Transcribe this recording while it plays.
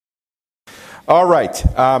All right.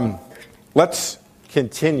 Let's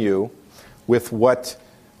continue with what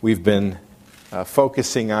we've been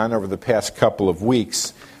focusing on over the past couple of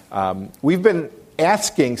weeks. We've been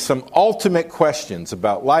asking some ultimate questions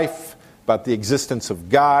about life, about the existence of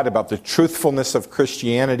God, about the truthfulness of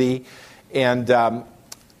Christianity. And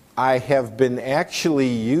I have been actually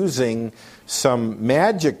using some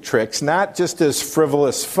magic tricks, not just as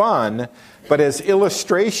frivolous fun, but as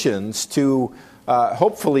illustrations to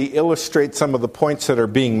hopefully illustrate some of the points that are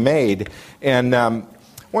being made. And I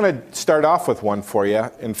want to start off with one for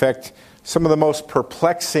you. In fact, some of the most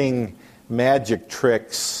perplexing magic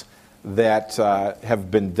tricks that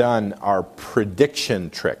have been done are prediction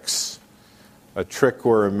tricks. A trick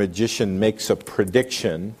where a magician makes a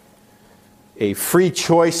prediction, a free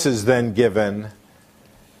choice is then given,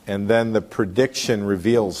 and then the prediction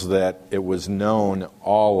reveals that it was known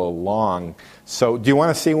all along. So, do you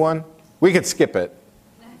want to see one? We could skip it.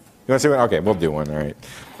 You want to see one? Okay, we'll do one. All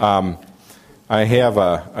right. I have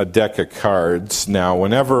a deck of cards. Now,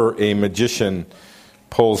 whenever a magician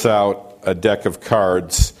pulls out a deck of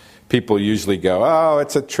cards, people usually go, oh,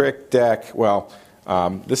 it's a trick deck. Well,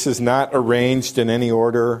 this is not arranged in any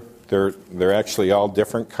order. They're actually all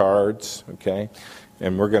different cards, okay?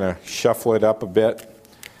 And we're going to shuffle it up a bit.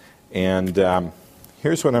 And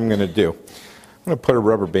here's what I'm going to do. I'm going to put a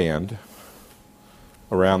rubber band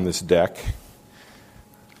around this deck,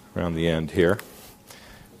 around the end here.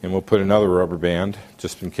 And we'll put another rubber band,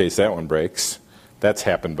 just in case that one breaks. That's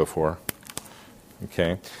happened before.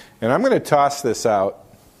 Okay? And I'm going to toss this out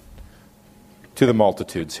to the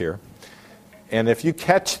multitudes here. And if you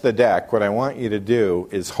catch the deck, what I want you to do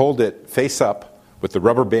is hold it face up with the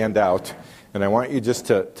rubber band out. And I want you just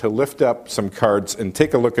to lift up some cards and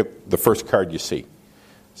take a look at the first card you see.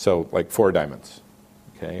 So, like 4 diamonds,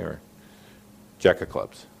 okay, or Jack of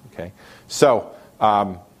clubs, okay. So,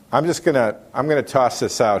 I'm gonna toss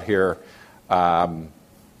this out here. I'll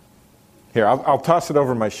toss it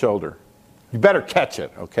over my shoulder. You better catch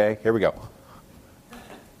it, okay? Here we go.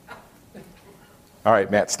 All right,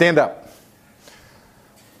 Matt, stand up.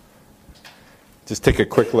 Just take a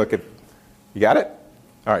quick look at. You got it?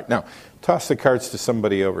 All right, now toss the cards to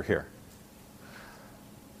somebody over here.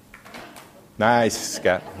 Nice,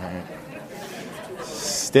 Scott. All right.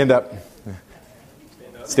 Stand up.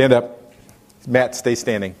 Stand up. Matt, stay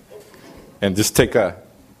standing. And just take a...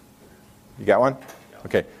 You got one?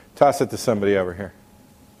 Okay. Toss it to somebody over here.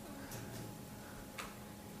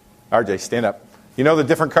 RJ, stand up. You know the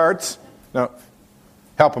different cards? No.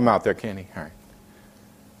 Help him out there, Candy. All right.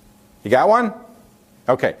 You got one?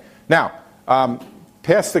 Okay. Now,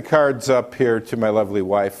 pass the cards up here to my lovely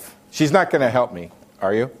wife. She's not going to help me,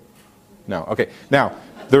 are you? No. Okay. Now,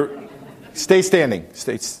 stay standing.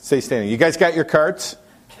 Stay standing. You guys got your cards?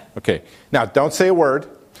 Okay. Now, don't say a word.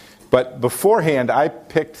 But beforehand, I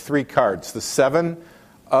picked 3 cards. The 7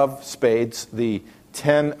 of spades, the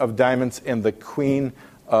 10 of diamonds, and the Queen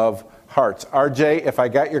of hearts. RJ, if I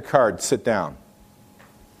got your card, sit down.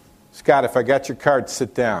 Scott, if I got your card,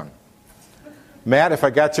 sit down. Matt, if I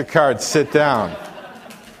got your card, sit down.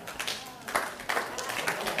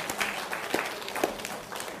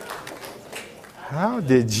 How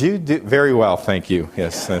did you do? Very well, thank you.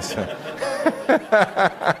 Yes.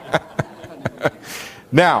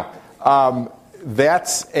 Now,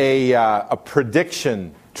 that's a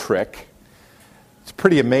prediction trick. It's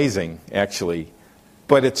pretty amazing, actually,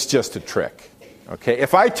 but it's just a trick. Okay,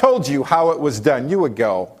 if I told you how it was done, you would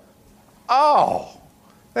go, "Oh,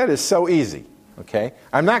 that is so easy." Okay,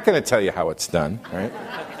 I'm not going to tell you how it's done, right?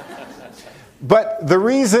 But the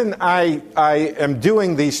reason I am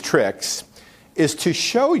doing these tricks is to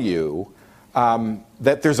show you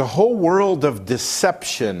that there's a whole world of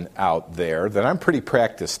deception out there that I'm pretty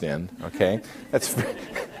practiced in, okay?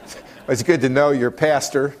 It's good to know your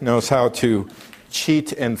pastor knows how to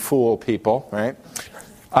cheat and fool people, right?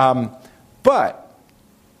 But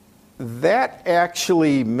that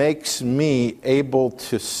actually makes me able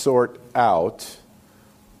to sort out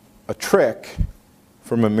a trick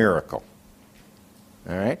from a miracle,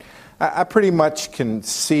 all right? I pretty much can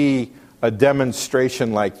see a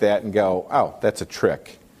demonstration like that and go, oh, that's a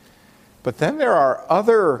trick. But then there are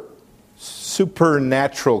other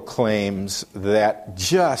supernatural claims that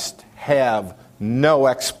just have no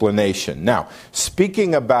explanation. Now,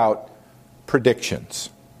 speaking about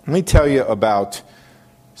predictions, let me tell you about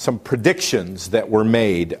some predictions that were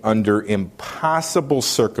made under impossible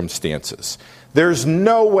circumstances. There's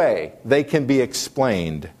no way they can be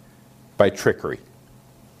explained by trickery.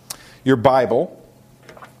 Your Bible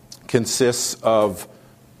consists of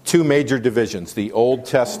 2 major divisions. The Old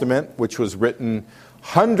Testament, which was written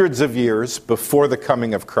hundreds of years before the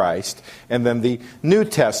coming of Christ, and then the New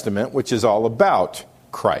Testament, which is all about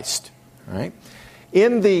Christ. Right?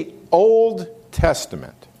 In the Old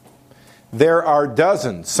Testament, there are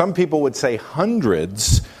dozens, some people would say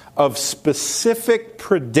hundreds, of specific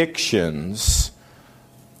predictions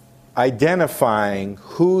identifying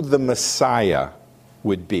who the Messiah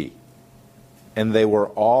would be. And they were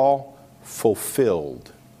all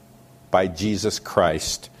fulfilled by Jesus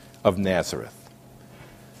Christ of Nazareth.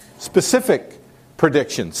 Specific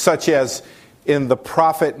predictions, such as in the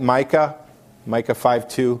prophet Micah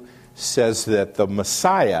 5:2 says that the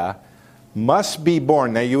Messiah must be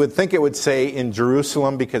born. Now you would think it would say in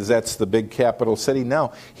Jerusalem because that's the big capital city.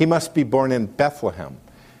 No, he must be born in Bethlehem.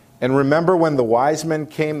 And remember when the wise men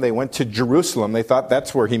came, they went to Jerusalem. They thought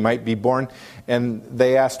that's where he might be born. And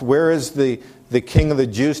they asked, where is the king of the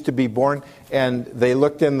Jews to be born? And they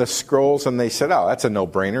looked in the scrolls and they said, oh, that's a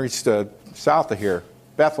no-brainer. He's south of here,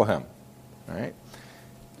 Bethlehem. All right?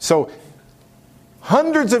 So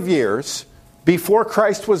hundreds of years before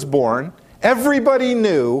Christ was born, everybody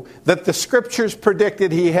knew that the scriptures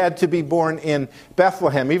predicted he had to be born in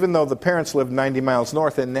Bethlehem, even though the parents lived 90 miles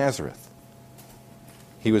north in Nazareth.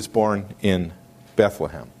 He was born in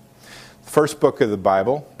Bethlehem. The first book of the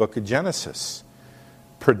Bible, book of Genesis,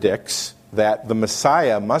 predicts that the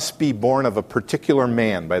Messiah must be born of a particular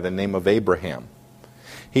man by the name of Abraham.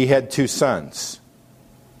 He had two sons,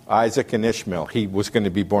 Isaac and Ishmael. He was going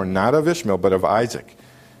to be born not of Ishmael, but of Isaac.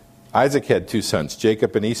 Isaac had two sons,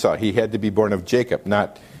 Jacob and Esau. He had to be born of Jacob,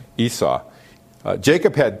 not Esau.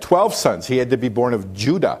 Jacob had 12 sons. He had to be born of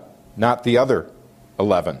Judah, not the other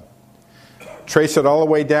 11. Trace it all the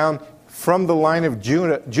way down. From the line of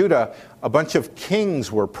Judah, a bunch of kings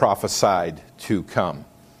were prophesied to come.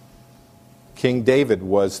 King David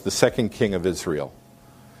was the second king of Israel.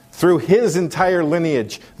 Through his entire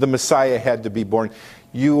lineage, the Messiah had to be born.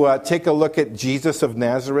 You take a look at Jesus of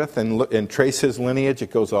Nazareth and trace his lineage.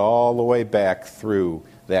 It goes all the way back through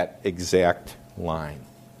that exact line.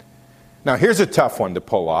 Now, here's a tough one to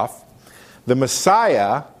pull off. The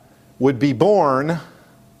Messiah would be born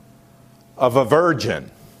of a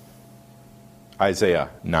virgin. Isaiah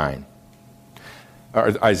 9.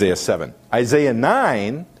 Or Isaiah 7. Isaiah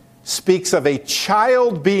 9 speaks of a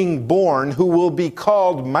child being born who will be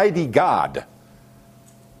called Mighty God.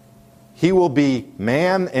 He will be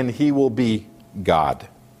man and he will be God.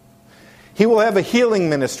 He will have a healing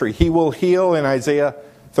ministry. He will heal, in Isaiah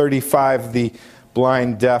 35, the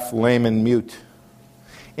blind, deaf, lame, and mute.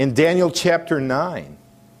 In Daniel chapter 9,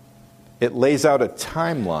 it lays out a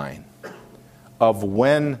timeline of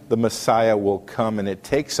when the Messiah will come, and it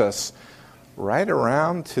takes us right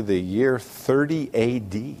around to the year 30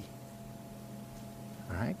 A.D.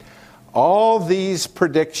 All right? All these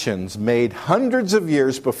predictions made hundreds of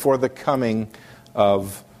years before the coming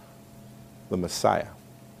of the Messiah.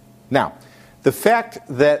 Now, the fact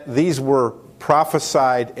that these were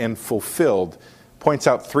prophesied and fulfilled points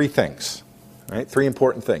out three things, right? Three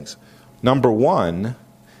important things. Number one,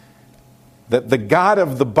 that the God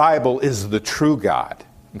of the Bible is the true God.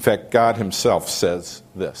 In fact, God himself says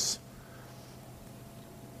this.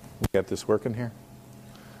 We got this working here?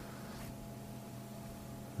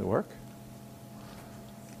 Does it work?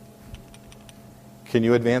 Can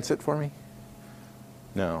you advance it for me?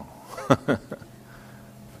 No.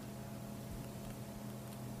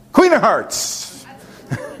 Queen of Hearts!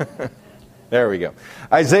 There we go.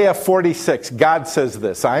 Isaiah 46, God says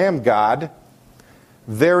this, I am God,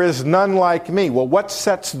 there is none like me. Well, what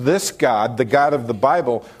sets this God, the God of the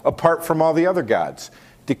Bible, apart from all the other gods?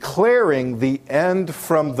 Declaring the end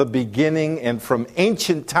from the beginning and from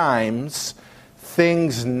ancient times,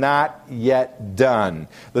 things not yet done.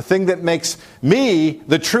 The thing that makes me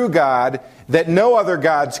the true God that no other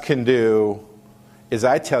gods can do is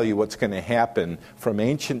I tell you what's going to happen from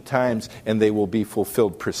ancient times, and they will be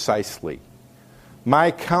fulfilled precisely.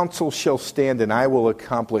 My counsel shall stand, and I will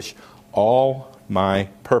accomplish all my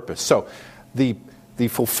purpose. So the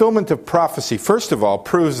fulfillment of prophecy, first of all,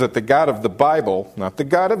 proves that the God of the Bible, not the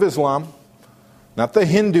God of Islam, not the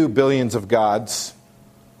Hindu billions of gods,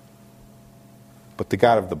 but the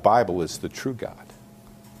God of the Bible is the true God.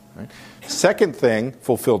 Right? Second thing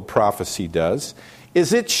fulfilled prophecy does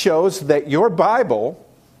is it shows that your Bible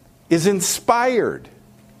is inspired.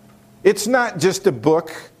 It's not just a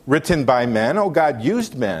book written by men. Oh, God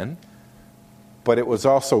used men. But it was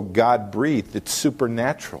also God-breathed. It's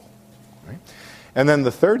supernatural. Right? And then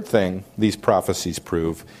the third thing these prophecies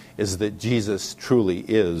prove is that Jesus truly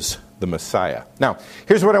is the Messiah. Now,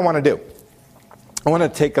 here's what I want to do. I want to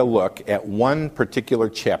take a look at one particular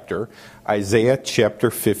chapter, Isaiah chapter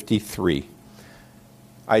 53.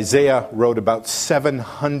 Isaiah wrote about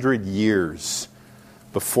 700 years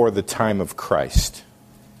before the time of Christ.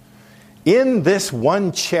 In this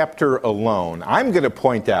one chapter alone, I'm going to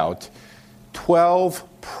point out 12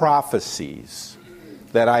 prophecies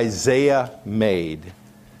that Isaiah made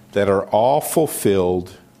that are all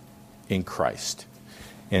fulfilled in Christ.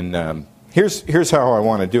 And here's how I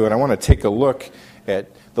want to do it. I want to take a look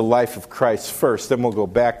at the life of Christ first, then we'll go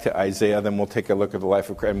back to Isaiah, then we'll take a look at the life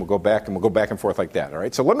of Christ, and we'll go back and forth like that. All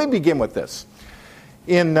right. So let me begin with this.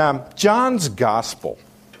 In John's Gospel,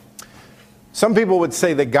 some people would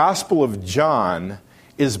say the Gospel of John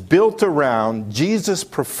is built around Jesus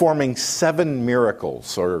performing 7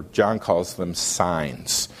 miracles, or John calls them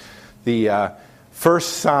signs. The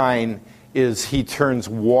first sign is he turns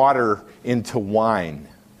water into wine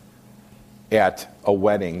at a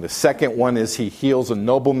wedding. The second one is he heals a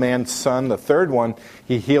nobleman's son. The third one,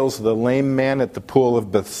 he heals the lame man at the pool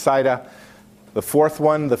of Bethsaida. The fourth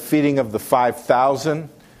one, the feeding of the 5,000.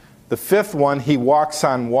 The fifth one, he walks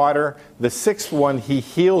on water. The sixth one, he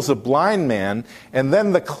heals a blind man. And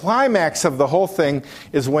then the climax of the whole thing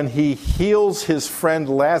is when he heals his friend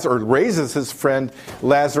Lazarus, or raises his friend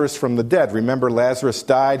Lazarus from the dead. Remember, Lazarus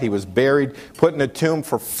died. He was buried, put in a tomb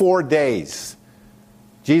for 4 days.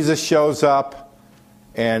 Jesus shows up,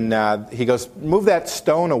 and he goes, "Move that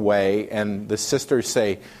stone away." And the sisters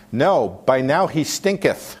say, "No, by now he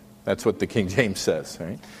stinketh." That's what the King James says,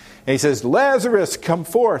 right? And he says, "Lazarus, come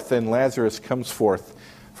forth." And Lazarus comes forth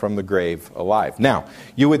from the grave alive. Now,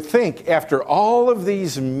 you would think after all of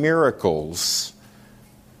these miracles,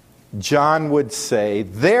 John would say,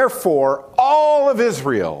 "Therefore all of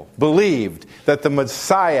Israel believed that the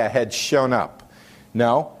Messiah had shown up."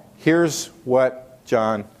 No, here's what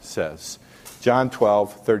John says. John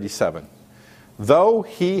 12:37. Though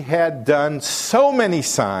he had done so many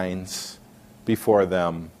signs before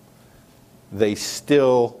them, they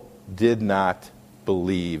still did not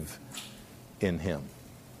believe in him.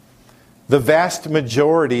 The vast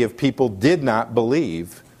majority of people did not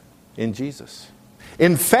believe in Jesus.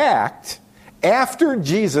 In fact, after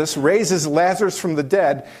Jesus raises Lazarus from the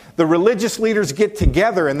dead, the religious leaders get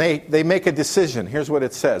together and they make a decision. Here's what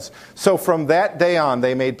it says. So from that day on,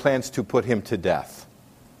 they made plans to put him to death.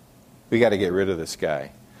 We got to get rid of this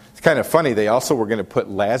guy. It's kind of funny. They also were going to put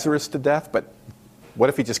Lazarus to death, but what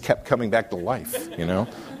if he just kept coming back to life, you know?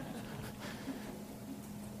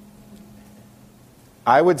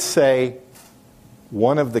 I would say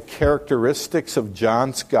one of the characteristics of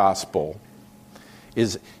John's gospel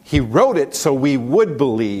is he wrote it so we would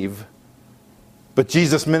believe, but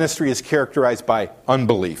Jesus' ministry is characterized by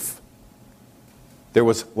unbelief. There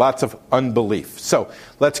was lots of unbelief. So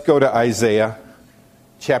let's go to Isaiah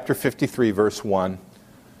chapter 53, verse 1.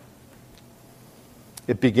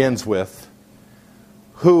 It begins with,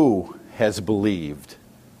 "Who has believed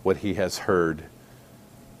what he has heard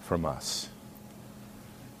from us?"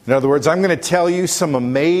 In other words, I'm going to tell you some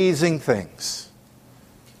amazing things.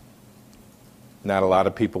 Not a lot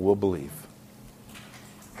of people will believe.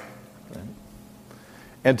 Right?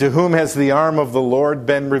 And to whom has the arm of the Lord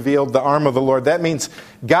been revealed? The arm of the Lord. That means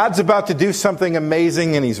God's about to do something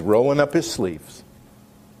amazing and he's rolling up his sleeves.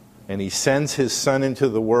 And he sends his son into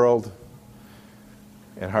the world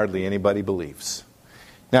and hardly anybody believes.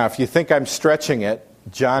 Now, if you think I'm stretching it,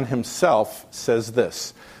 John himself says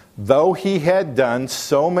this. Though he had done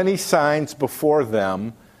so many signs before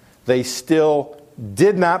them, they still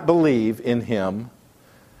did not believe in him,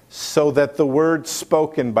 so that the word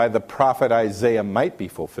spoken by the prophet Isaiah might be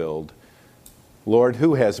fulfilled. Lord,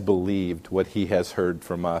 who has believed what he has heard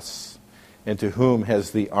from us? And to whom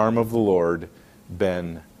has the arm of the Lord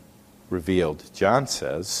been revealed? John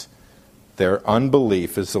says their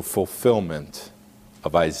unbelief is a fulfillment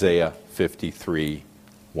of Isaiah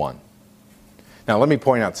 53:1. Now let me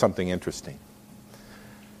point out something interesting.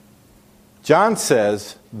 John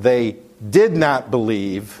says they did not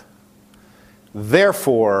believe,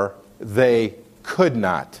 therefore they could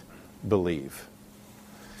not believe.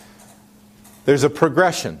 There's a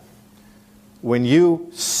progression. When you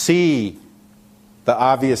see the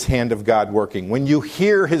obvious hand of God working, when you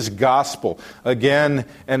hear his gospel again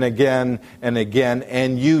and again and again,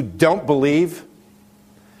 and you don't believe,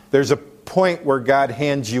 there's a point where God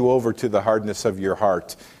hands you over to the hardness of your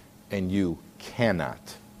heart, and you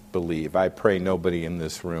cannot believe. I pray nobody in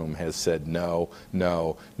this room has said no,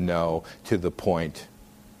 no, no, to the point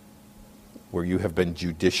where you have been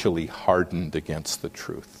judicially hardened against the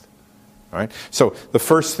truth. All right? So the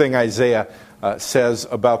first thing Isaiah says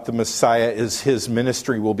about the Messiah is his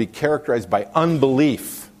ministry will be characterized by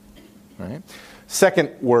unbelief. All right? Second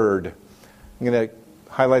word, I'm going to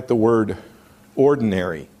highlight the word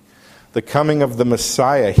ordinary. the coming of the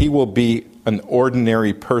Messiah, he will be an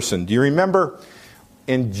ordinary person. Do you remember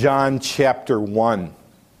in John chapter 1,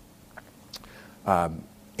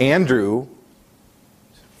 Andrew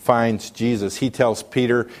finds Jesus. He tells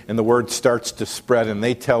Peter, and the word starts to spread, and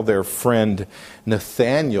they tell their friend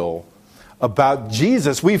Nathanael about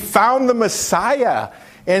Jesus. We found the Messiah.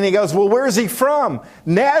 And he goes, well, where's he from?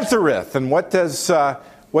 Nazareth. And what does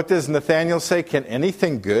Nathanael say? Can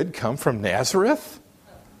anything good come from Nazareth?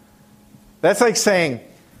 That's like saying,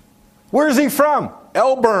 where's he from?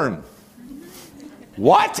 Elburn.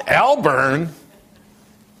 What? Elburn?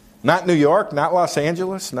 Not New York, not Los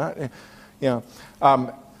Angeles, not,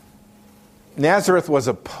 Nazareth was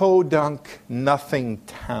a podunk nothing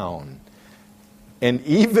town. And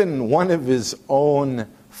even one of his own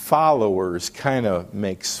followers kind of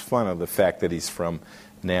makes fun of the fact that he's from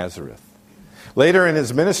Nazareth. Later in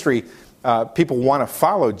his ministry, people want to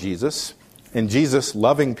follow Jesus. And Jesus,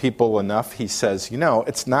 loving people enough, he says,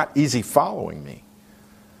 it's not easy following me.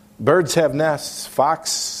 Birds have nests,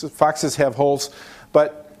 foxes have holes,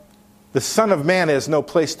 but the Son of Man has no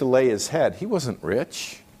place to lay his head. He wasn't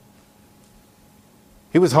rich.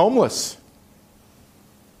 He was homeless.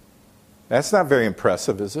 That's not very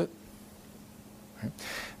impressive, is it?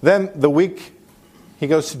 Then the week he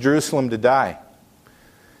goes to Jerusalem to die,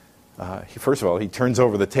 first of all, he turns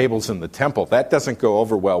over the tables in the temple. That doesn't go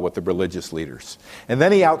over well with the religious leaders. And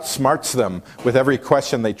then he outsmarts them with every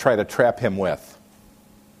question they try to trap him with.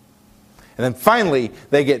 And then finally,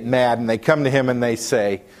 they get mad and they come to him and they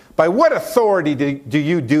say, by what authority do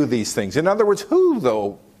you do these things? In other words, who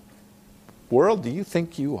the world do you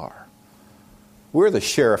think you are? We're the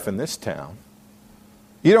sheriff in this town.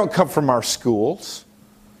 You don't come from our schools.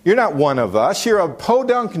 You're not one of us. You're a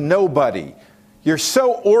podunk nobody. You're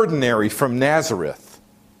so ordinary from Nazareth.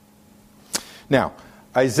 Now,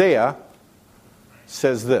 Isaiah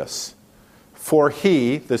says this, for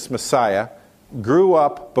he, this Messiah, grew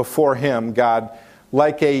up before him, God,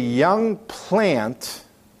 like a young plant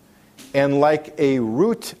and like a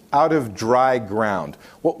root out of dry ground.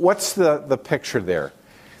 What's the picture there?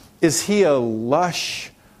 Is he a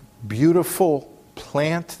lush, beautiful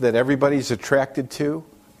plant that everybody's attracted to?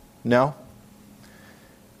 No.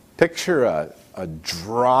 Picture a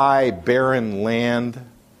dry, barren land,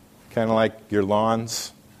 kind of like your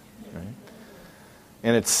lawns. Right?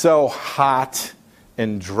 And it's so hot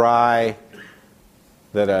and dry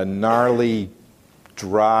that a gnarly,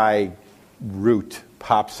 dry root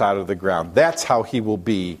pops out of the ground. That's how he will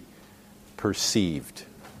be perceived.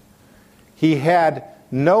 He had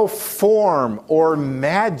no form or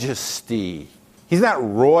majesty. He's not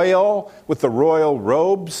royal with the royal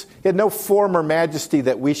robes. He had no form or majesty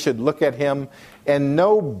that we should look at him, and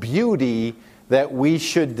no beauty that we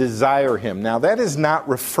should desire him. Now, that is not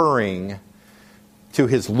referring to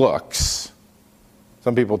his looks.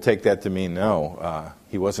 Some people take that to mean, no,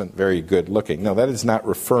 he wasn't very good looking. No, that is not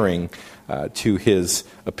referring to his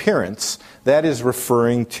appearance. That is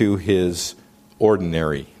referring to his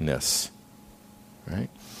ordinariness. Right?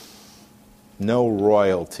 No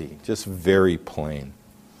royalty, just very plain.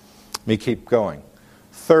 Let me keep going.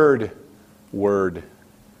 Third word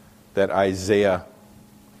that Isaiah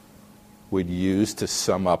would use to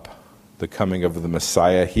sum up the coming of the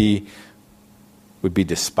Messiah, he would be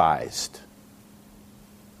despised.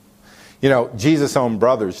 Jesus' own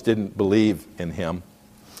brothers didn't believe in him.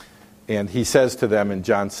 And he says to them in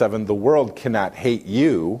John 7, the world cannot hate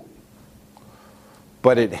you,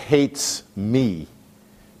 but it hates me,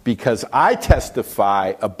 because I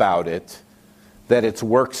testify about it that its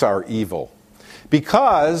works are evil.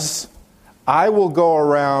 Because I will go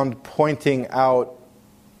around pointing out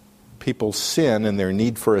people's sin and their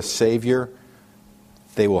need for a Savior,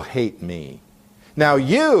 they will hate me. Now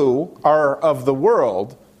you are of the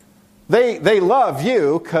world. They love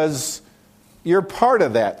you because you're part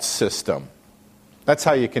of that system. That's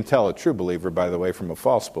how you can tell a true believer, by the way, from a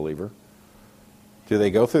false believer. Do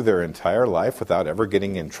they go through their entire life without ever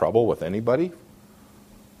getting in trouble with anybody?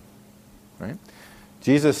 Right?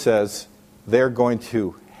 Jesus says they're going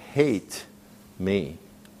to hate me.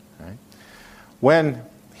 Right? When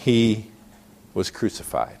he was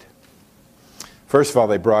crucified, first of all,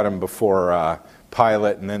 they brought him before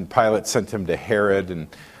Pilate, and then Pilate sent him to Herod, and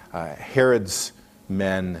Herod's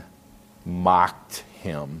men mocked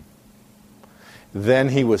him. Then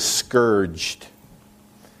he was scourged.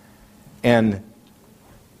 And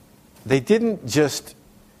they didn't just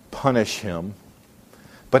punish him,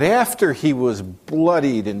 but after he was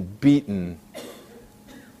bloodied and beaten,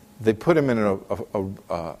 they put him in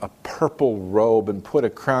a purple robe and put a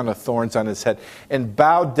crown of thorns on his head and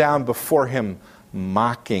bowed down before him,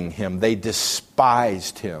 mocking him. They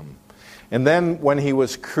despised him. And then when he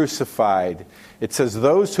was crucified, it says,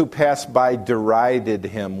 those who passed by derided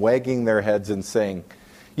him, wagging their heads and saying,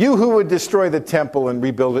 you who would destroy the temple and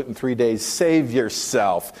rebuild it in 3 days, save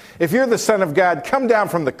yourself. If you're the Son of God, come down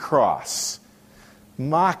from the cross.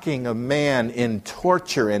 Mocking a man in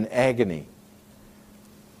torture and agony.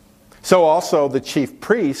 So also the chief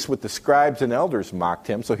priests with the scribes and elders mocked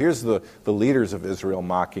him. So here's the leaders of Israel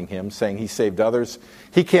mocking him, saying he saved others.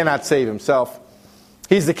 He cannot save himself.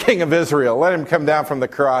 He's the king of Israel. Let him come down from the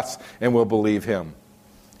cross and we'll believe him.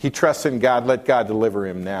 He trusts in God. Let God deliver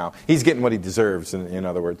him now. He's getting what he deserves, in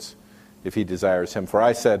other words, if he desires him. For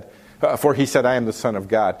he said, I am the Son of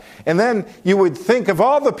God. And then you would think of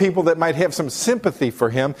all the people that might have some sympathy for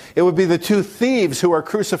him. It would be the two thieves who are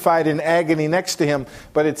crucified in agony next to him.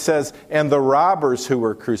 But it says, and the robbers who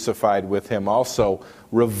were crucified with him also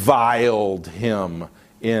reviled him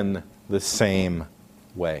in the same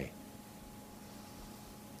way.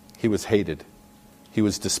 He was hated. He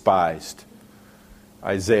was despised.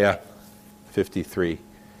 Isaiah 53.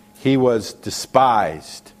 He was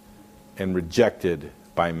despised and rejected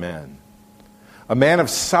by men. A man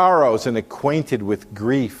of sorrows and acquainted with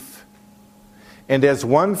grief. And as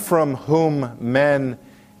one from whom men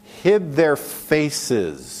hid their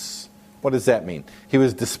faces. What does that mean? He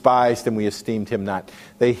was despised and we esteemed him not.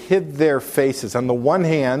 They hid their faces. On the one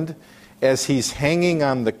hand, as he's hanging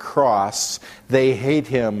on the cross, they hate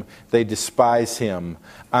him, they despise him.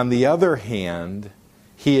 On the other hand,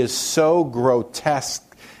 he is so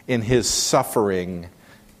grotesque in his suffering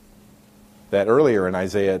that earlier in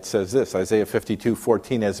Isaiah it says this, Isaiah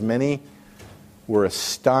 52:14, as many were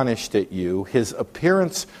astonished at you, his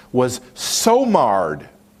appearance was so marred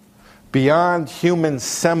beyond human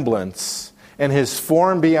semblance, and his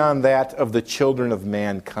form beyond that of the children of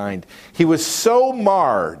mankind. He was so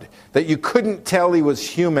marred that you couldn't tell he was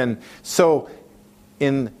human. So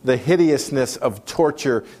in the hideousness of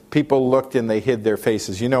torture, people looked and they hid their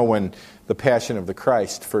faces. You know, when The Passion of the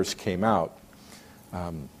Christ first came out,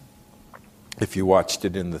 if you watched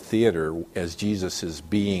it in the theater, as Jesus is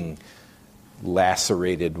being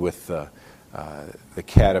lacerated with the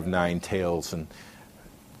cat of nine tails and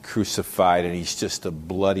crucified, and he's just a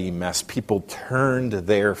bloody mess, people turned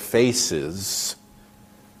their faces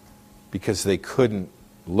because they couldn't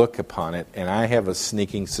look upon it. And I have a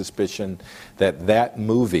sneaking suspicion that that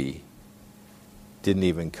movie didn't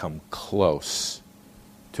even come close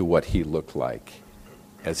to what he looked like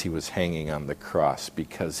as he was hanging on the cross,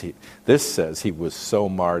 because this says he was so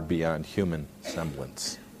marred beyond human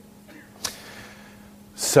semblance.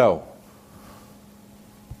 So,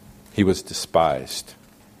 he was despised.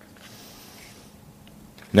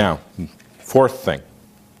 Now, fourth thing,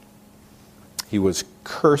 he was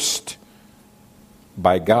cursed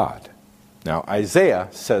by God. Now, Isaiah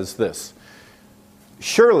says this,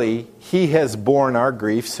 surely he has borne our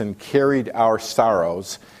griefs and carried our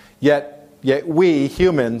sorrows, yet we,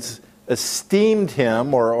 humans, esteemed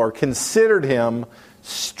him or considered him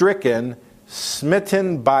stricken,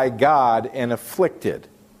 smitten by God, and afflicted.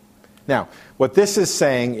 Now, what this is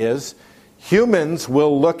saying is, humans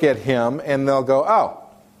will look at him and they'll go, oh,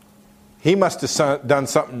 he must have done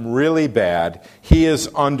something really bad. He is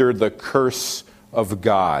under the curse of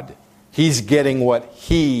God. He's getting what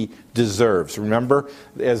he deserves. Remember,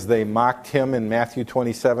 as they mocked him in Matthew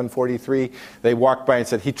 27:43, they walked by and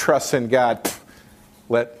said, he trusts in God.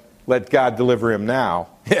 Let God deliver him now.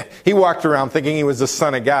 He walked around thinking he was the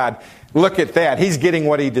Son of God. Look at that. He's getting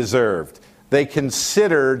what he deserved. They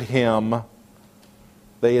considered him,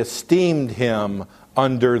 they esteemed him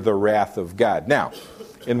under the wrath of God. Now,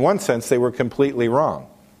 in one sense, they were completely wrong.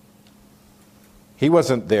 He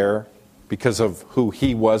wasn't there because of who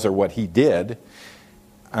he was or what he did.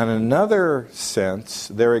 On another sense,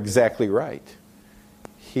 they're exactly right.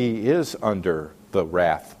 He is under the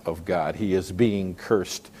wrath of God. He is being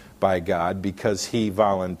cursed by God because he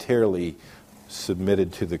voluntarily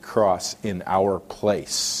submitted to the cross in our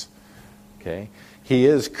place. Okay? He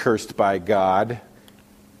is cursed by God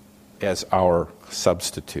as our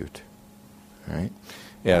substitute. Right?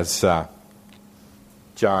 As 1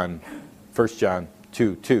 John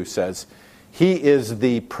 2:2 says, he is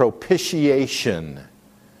the propitiation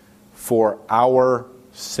for our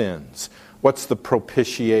sins. What's the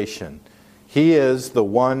propitiation? He is the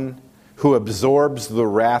one who absorbs the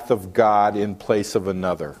wrath of God in place of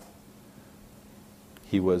another.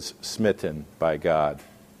 He was smitten by God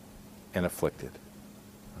and afflicted.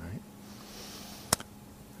 All right.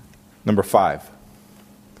 Number 5,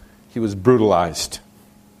 he was brutalized.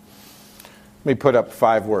 Let me put up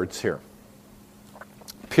 5 words here.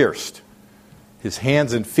 Pierced. His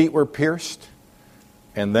hands and feet were pierced,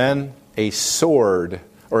 and then a sword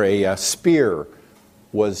or a spear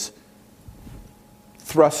was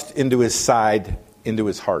thrust into his side, into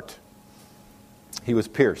his heart. He was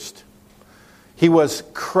pierced. He was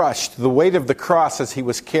crushed. The weight of the cross as he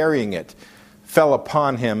was carrying it fell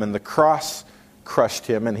upon him, and the cross crushed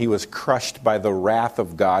him, and he was crushed by the wrath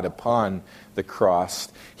of God upon the cross.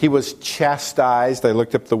 He was chastised. I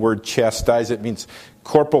looked up the word chastise. It means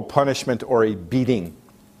corporal punishment or a beating.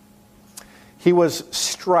 He was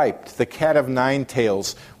striped. The cat of nine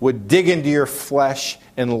tails would dig into your flesh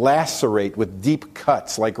and lacerate with deep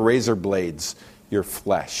cuts like razor blades your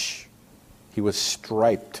flesh. He was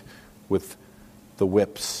striped with the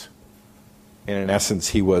whips. And in essence,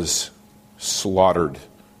 he was slaughtered.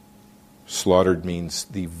 Slaughtered means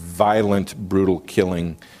the violent, brutal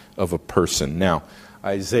killing of a person. Now,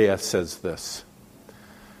 Isaiah says this,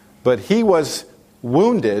 "But he was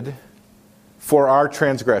wounded for our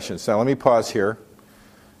transgressions." Now, let me pause here.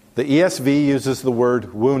 The ESV uses the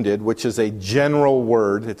word wounded, which is a general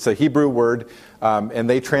word. It's a Hebrew word, and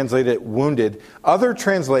they translate it wounded. Other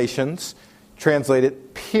translations translate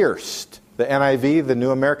it pierced. The NIV, the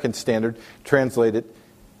New American Standard, translate it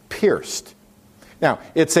pierced. Now,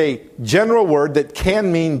 it's a general word that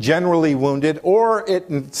can mean generally wounded, or it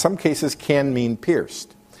in some cases can mean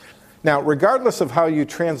pierced. Now, regardless of how you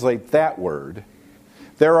translate that word,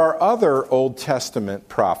 there are other Old Testament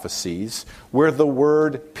prophecies where the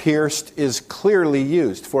word pierced is clearly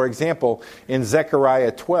used. For example, in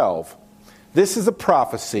Zechariah 12, this is a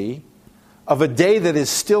prophecy of a day that is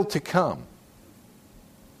still to come,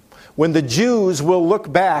 when the Jews will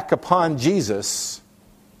look back upon Jesus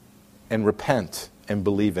and repent and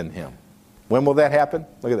believe in him. When will that happen?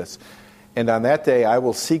 Look at this. "And on that day I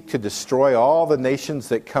will seek to destroy all the nations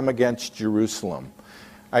that come against Jerusalem."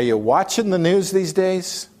 Are you watching the news these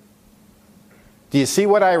days? Do you see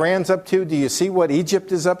what Iran's up to? Do you see what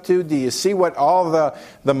Egypt is up to? Do you see what all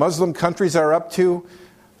the Muslim countries are up to?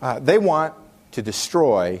 They want to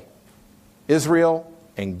destroy Israel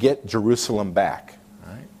and get Jerusalem back.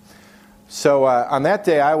 Right? So on that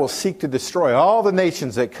day I will seek to destroy all the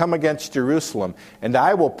nations that come against Jerusalem, and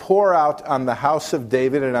I will pour out on the house of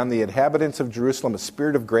David and on the inhabitants of Jerusalem a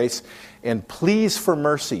spirit of grace and pleas for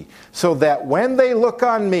mercy, so that when they look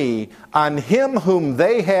on me, on him whom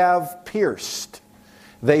they have pierced,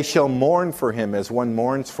 they shall mourn for him as one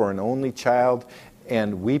mourns for an only child,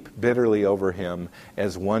 and weep bitterly over him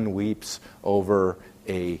as one weeps over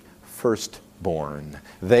a firstborn.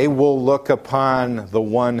 They will look upon the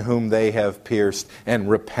one whom they have pierced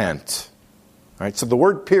and repent. All right, so the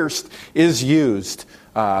word pierced is used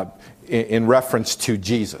in reference to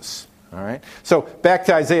Jesus. All right. So back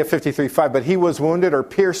to Isaiah 53:5. "But he was wounded," or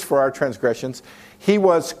pierced, "for our transgressions. He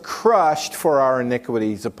was crushed for our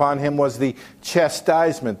iniquities. Upon him was the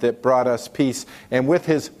chastisement that brought us peace. And with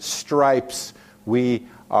his stripes we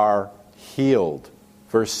are healed."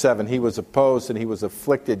 Verse 7. "He was opposed and he was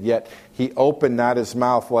afflicted, yet he opened not his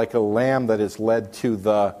mouth, like a lamb that is led to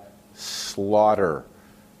the slaughter."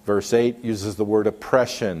 Verse 8 uses the word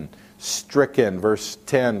oppression, stricken. Verse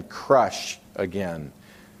 10, crush again.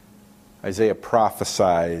 Isaiah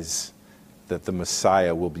prophesies that the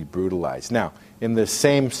Messiah will be brutalized. Now, in this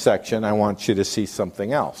same section, I want you to see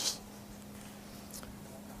something else.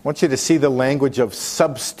 I want you to see the language of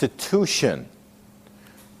substitution.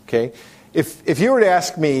 Okay? If you were to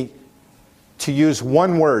ask me to use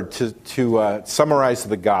one word to summarize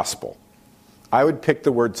the gospel, I would pick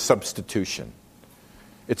the word substitution.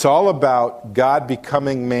 It's all about God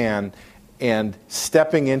becoming man and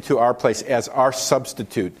stepping into our place as our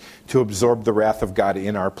substitute to absorb the wrath of God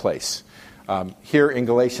in our place. Here in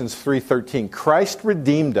Galatians 3:13, "Christ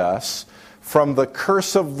redeemed us from the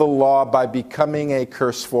curse of the law by becoming a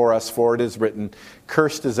curse for us, for it is written,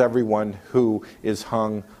 'Cursed is everyone who is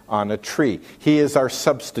hung on a tree.'" He is our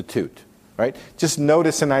substitute. Right? Just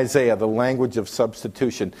notice in Isaiah the language of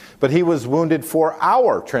substitution. "But he was wounded for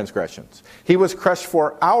our transgressions. He was crushed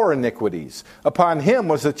for our iniquities. Upon him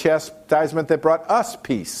was the chastisement that brought us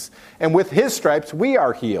peace. And with his stripes we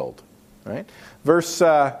are healed." Right? Verse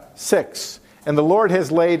 6. "And the Lord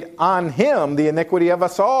has laid on him the iniquity of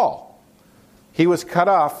us all. He was cut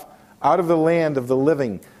off out of the land of the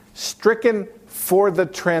living, stricken for the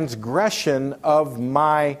transgression of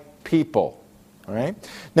my people." All right?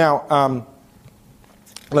 Now,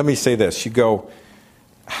 let me say this. You go,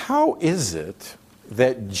 how is it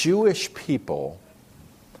that Jewish people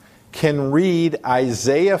can read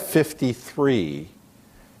Isaiah 53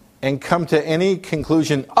 and come to any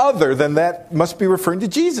conclusion other than that must be referring to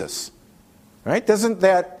Jesus? Right? Doesn't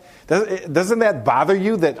that bother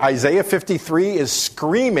you that Isaiah 53 is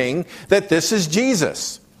screaming that this is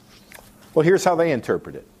Jesus? Well, here's how they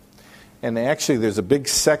interpret it. And actually, there's a big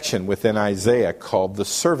section within Isaiah called the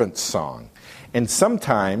Servant Song. And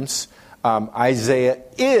sometimes Isaiah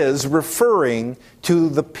is referring to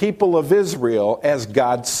the people of Israel as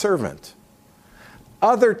God's servant.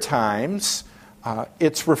 Other times,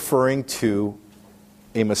 it's referring to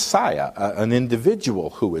a Messiah, an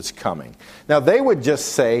individual who is coming. Now, they would just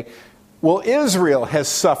say, well, Israel has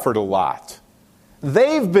suffered a lot.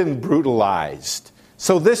 They've been brutalized.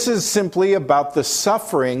 So this is simply about the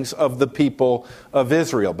sufferings of the people of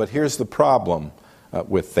Israel. But here's the problem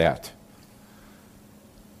with that.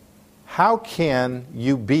 How can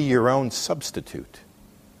you be your own substitute?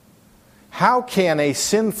 How can a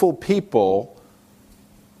sinful people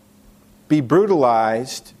be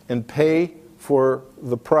brutalized and pay for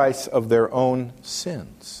the price of their own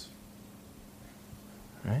sins?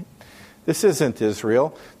 Right? This isn't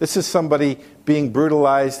Israel. This is somebody being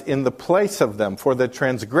brutalized in the place of them for the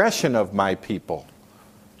transgression of my people.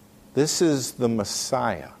 This is the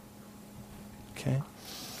Messiah. Okay?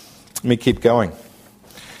 Let me keep going.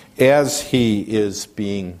 As he is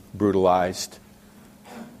being brutalized,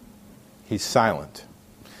 he's silent.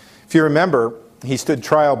 If you remember, he stood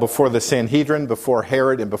trial before the Sanhedrin, before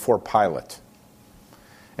Herod, and before Pilate.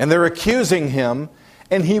 And they're accusing him,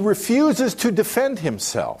 and he refuses to defend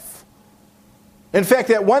himself. In fact,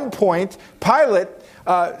 at one point, Pilate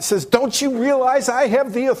says, "Don't you realize I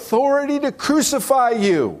have the authority to crucify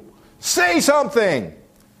you? Say something!"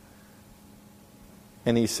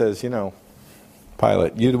 And he says,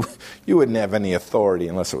 Pilate, you wouldn't have any authority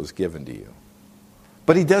unless it was given to you.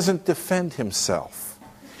 But he doesn't defend himself.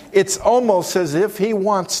 It's almost as if he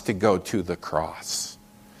wants to go to the cross.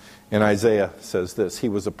 And Isaiah says this, "He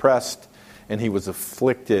was oppressed and he was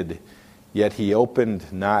afflicted, yet he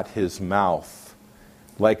opened not his mouth.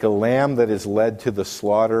 Like a lamb that is led to the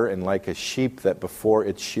slaughter, and like a sheep that before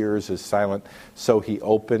its shearers is silent, so he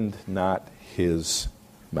opened not his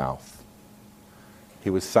mouth."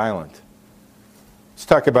 He was silent. Let's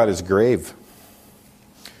talk about his grave.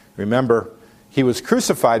 Remember, he was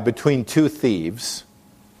crucified between two thieves,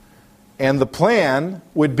 and the plan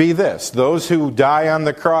would be this: those who die on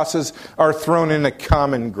the crosses are thrown in a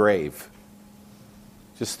common grave.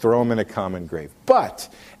 Just throw them in a common grave. But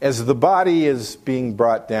as the body is being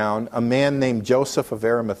brought down, a man named Joseph of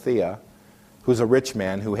Arimathea, who's a rich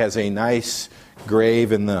man, who has a nice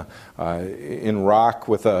grave in rock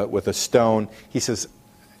with a stone, he says,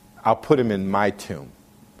 "I'll put him in my tomb."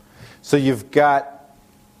 So you've got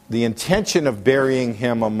the intention of burying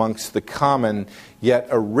him amongst the common, yet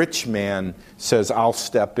a rich man says, "I'll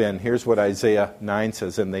step in." Here's what Isaiah 9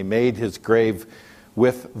 says, "And they made his grave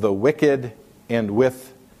with the wicked and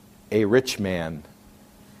with a rich man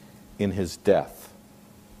in his death."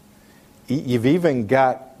 You've even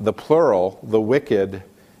got the plural, the wicked,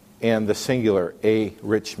 and the singular, a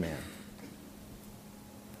rich man.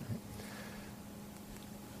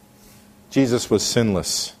 Jesus was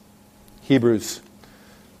sinless. Hebrews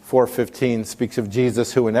 4:15 speaks of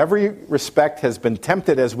Jesus, who in every respect has been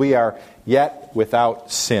tempted as we are, yet without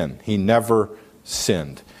sin. He never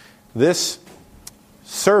sinned. This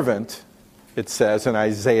servant, it says in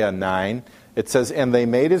Isaiah 9, it says, "And they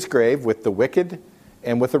made his grave with the wicked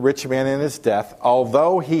and with a rich man in his death,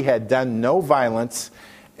 although he had done no violence,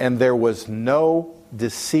 and there was no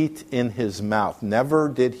deceit in his mouth." Never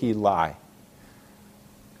did he lie.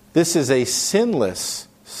 This is a sinless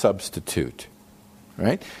substitute.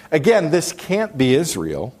 Right? Again, this can't be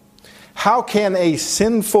Israel. How can a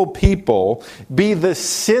sinful people be the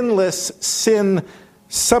sinless sin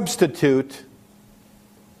substitute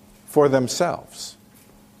for themselves?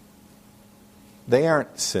 They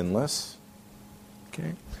aren't sinless.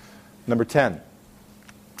 Okay. Number 10,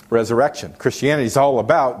 resurrection. Christianity is all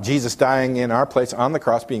about Jesus dying in our place on the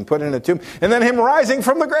cross, being put in a tomb, and then him rising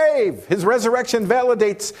from the grave. His resurrection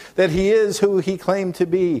validates that he is who he claimed to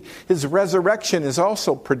be. His resurrection is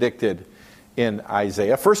also predicted in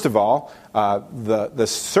Isaiah. First of all, the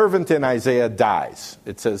servant in Isaiah dies.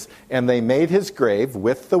 It says, "And they made his grave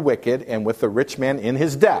with the wicked and with the rich man in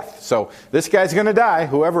his death." So this guy's going to die,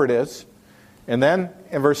 whoever it is. And then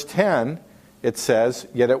in verse 10, it says,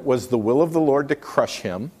 "Yet it was the will of the Lord to crush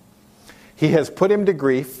him. He has put him to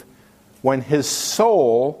grief when his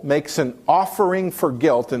soul makes an offering for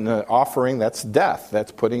guilt." And the offering, that's death.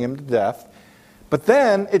 That's putting him to death. But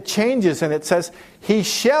then it changes and it says, "He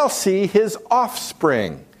shall see his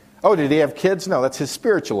offspring." Oh, did he have kids? No, that's his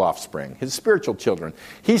spiritual offspring, his spiritual children.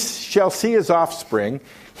 "He shall see his offspring.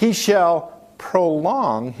 He shall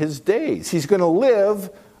prolong his days." He's going to live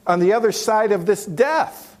on the other side of this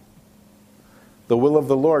death. "The will of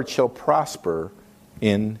the Lord shall prosper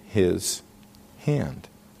in his hand."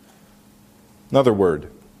 Another word,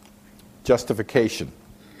 justification.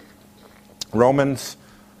 Romans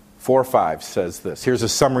 4:5 says this. Here's a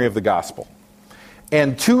summary of the gospel.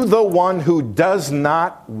 And to the one who does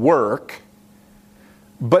not work,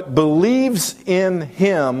 but believes in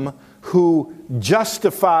him who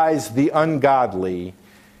justifies the ungodly,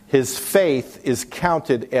 his faith is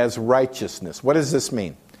counted as righteousness. What does this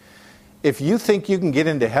mean? If you think you can get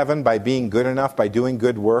into heaven by being good enough, by doing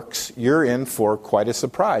good works, you're in for quite a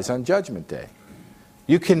surprise on Judgment Day.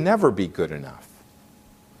 You can never be good enough.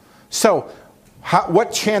 So,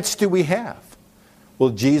 what chance do we have? Well,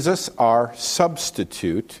 Jesus, our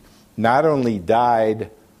substitute, not only died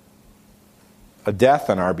a death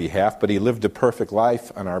on our behalf, but he lived a perfect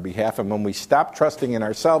life on our behalf. And when we stop trusting in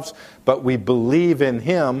ourselves, but we believe in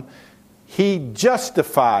him, he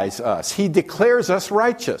justifies us. He declares us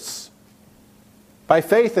righteous by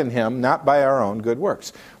faith in him, not by our own good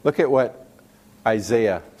works. Look at what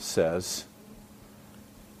Isaiah says.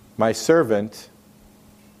 My servant,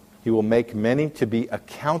 he will make many to be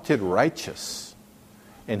accounted righteous,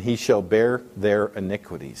 and he shall bear their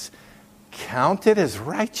iniquities. Counted as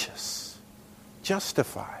righteous,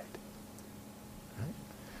 justified.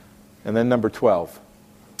 And then number 12,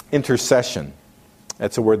 intercession.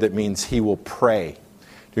 That's a word that means he will pray.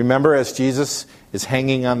 Do you remember as Jesus is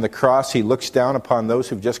hanging on the cross, he looks down upon those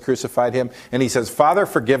who've just crucified him, and he says, Father,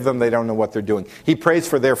 forgive them, they don't know what they're doing. He prays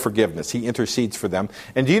for their forgiveness. He intercedes for them.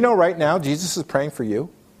 And do you know right now, Jesus is praying for you?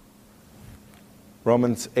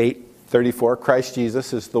 Romans 8:34, Christ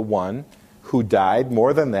Jesus is the one who died,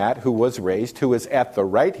 more than that, who was raised, who is at the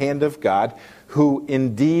right hand of God, who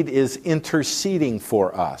indeed is interceding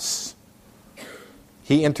for us.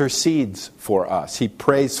 He intercedes for us. He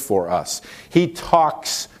prays for us. He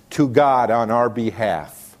talks to God on our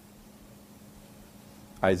behalf.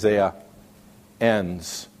 Isaiah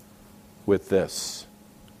ends with this.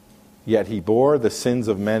 Yet he bore the sins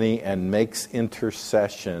of many and makes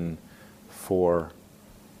intercession for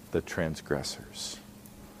the transgressors.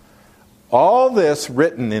 All this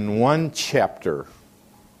written in one chapter,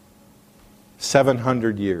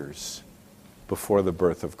 700 years before the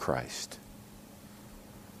birth of Christ.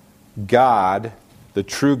 God, the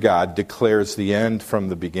true God, declares the end from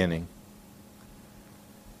the beginning.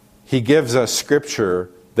 He gives us scripture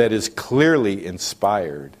that is clearly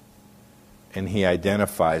inspired, and he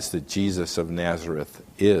identifies that Jesus of Nazareth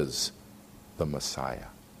is the Messiah.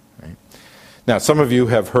 Right? Now, some of you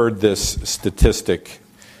have heard this statistic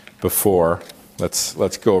before.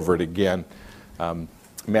 Let's go over it again.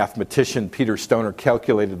 Mathematician Peter Stoner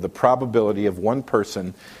calculated the probability of one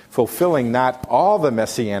person fulfilling not all the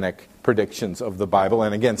messianic predictions of the Bible,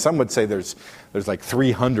 and again, some would say there's like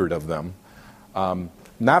 300 of them,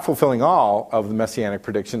 not fulfilling all of the messianic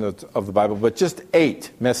predictions of the Bible, but just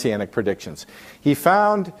 8 messianic predictions. He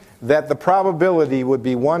found that the probability would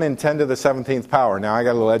be 1 in 10 to the 17th power. Now, I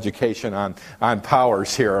got a little education on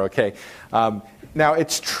powers here, okay? Now,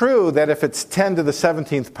 it's true that if it's 10 to the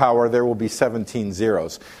 17th power, there will be 17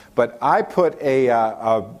 zeros. But I put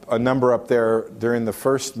a number up there during the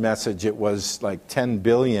first message. It was like 10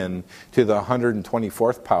 billion to the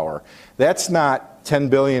 124th power. That's not 10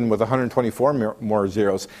 billion with 124 more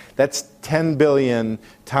zeros. That's 10 billion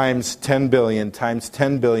times 10 billion times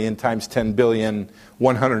 10 billion times 10 billion,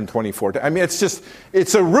 124. I mean,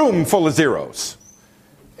 it's a room full of zeros.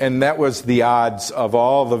 And that was the odds of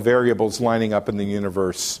all the variables lining up in the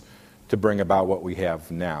universe to bring about what we have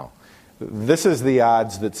now. This is the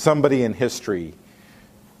odds that somebody in history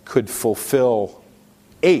could fulfill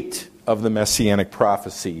 8 of the messianic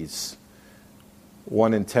prophecies,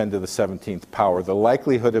 1 in 10 to the 17th power. The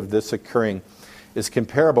likelihood of this occurring is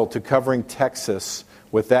comparable to covering Texas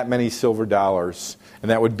with that many silver dollars. And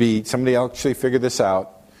that would be, somebody actually figured this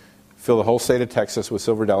out, fill the whole state of Texas with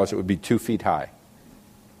silver dollars, it would be 2 feet high.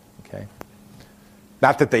 Okay?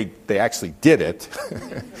 Not that they actually did it.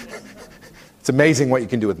 It's amazing what you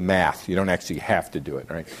can do with math. You don't actually have to do it,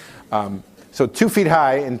 right? So 2 feet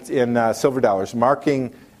high in silver dollars,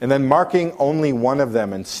 marking only one of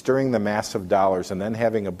them and stirring the mass of dollars, and then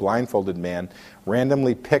having a blindfolded man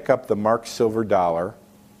randomly pick up the marked silver dollar.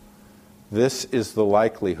 This is the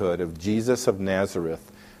likelihood of Jesus of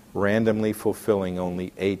Nazareth randomly fulfilling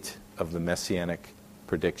only 8 of the messianic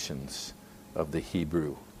predictions of the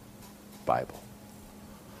Hebrew Bible.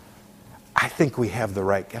 I think we have the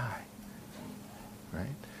right guy. Right?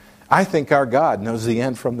 I think our God knows the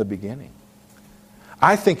end from the beginning.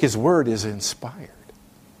 I think his word is inspired.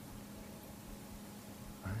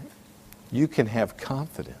 Right? You can have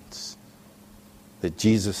confidence that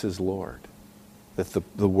Jesus is Lord, that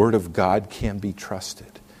the word of God can be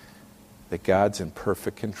trusted, that God's in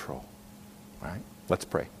perfect control. Right? Let's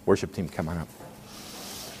pray. Worship team, come on up.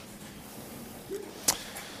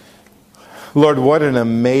 Lord, what an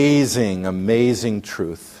amazing, amazing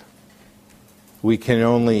truth. We can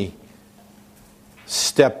only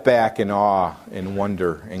step back in awe and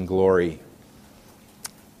wonder and glory.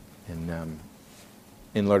 And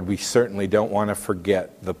Lord, we certainly don't want to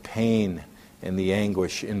forget the pain and the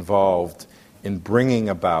anguish involved in bringing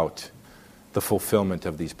about the fulfillment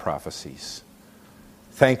of these prophecies.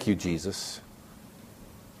 Thank you, Jesus,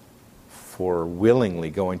 for willingly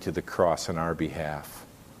going to the cross on our behalf,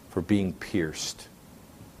 for being pierced,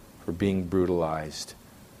 for being brutalized.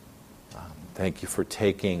 Thank you for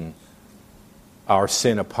taking our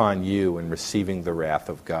sin upon you and receiving the wrath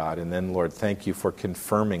of God. And then, Lord, thank you for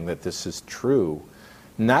confirming that this is true,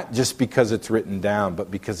 not just because it's written down,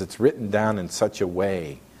 but because it's written down in such a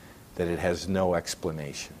way that it has no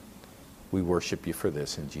explanation. We worship you for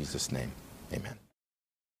this in Jesus' name. Amen.